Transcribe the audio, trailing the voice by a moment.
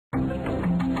The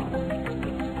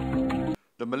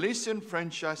Malaysian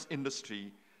franchise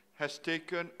industry has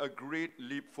taken a great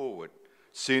leap forward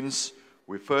since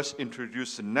we first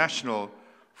introduced the National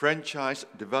Franchise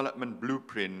Development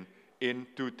Blueprint in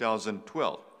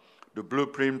 2012. The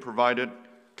blueprint provided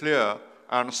clear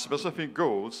and specific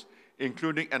goals,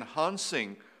 including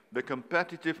enhancing the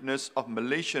competitiveness of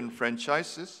Malaysian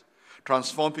franchises,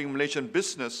 transforming Malaysian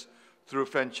business through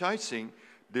franchising,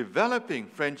 developing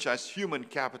franchise human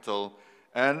capital,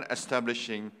 and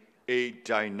establishing a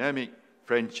dynamic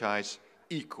franchise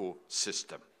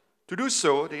ecosystem. To do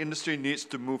so, the industry needs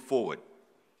to move forward.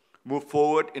 Move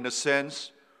forward in a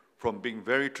sense from being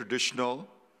very traditional,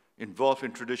 involved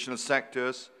in traditional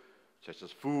sectors, such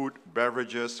as food,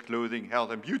 beverages, clothing,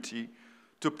 health, and beauty,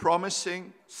 to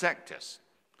promising sectors.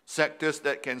 Sectors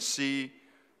that can see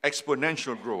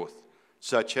exponential growth,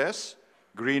 such as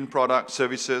green product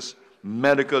services,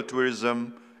 medical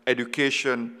tourism,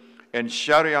 education, and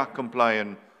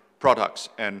Sharia-compliant products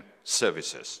and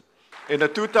services. In the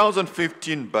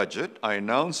 2015 budget, I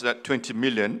announced that 20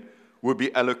 million would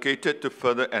be allocated to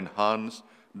further enhance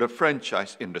the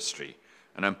franchise industry.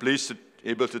 And I'm pleased to be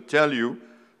able to tell you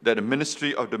that the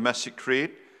Ministry of Domestic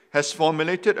Trade has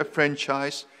formulated a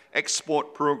franchise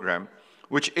export program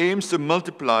which aims to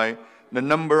multiply the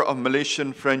number of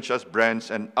Malaysian franchise brands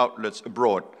and outlets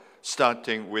abroad,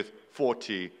 starting with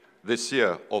 40 this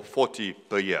year, or 40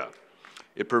 per year.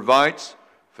 It provides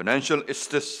financial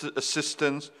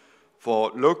assistance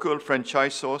for local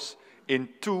franchisors in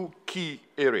two key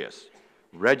areas: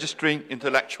 registering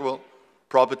intellectual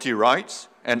property rights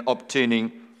and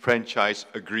obtaining franchise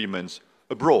agreements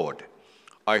abroad.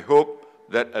 I hope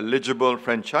that eligible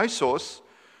franchisors,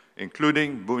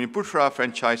 including Bumiputra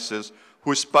franchises,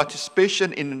 whose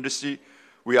participation in industry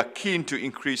we are keen to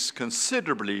increase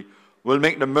considerably, will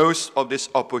make the most of this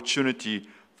opportunity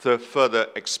to further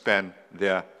expand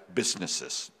their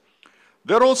businesses.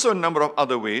 There are also a number of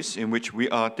other ways in which we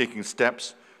are taking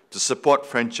steps to support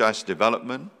franchise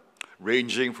development,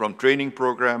 ranging from training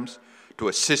programs to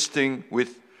assisting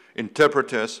with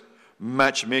interpreters,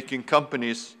 matchmaking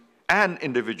companies and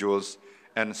individuals,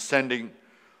 and sending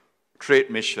trade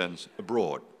missions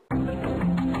abroad.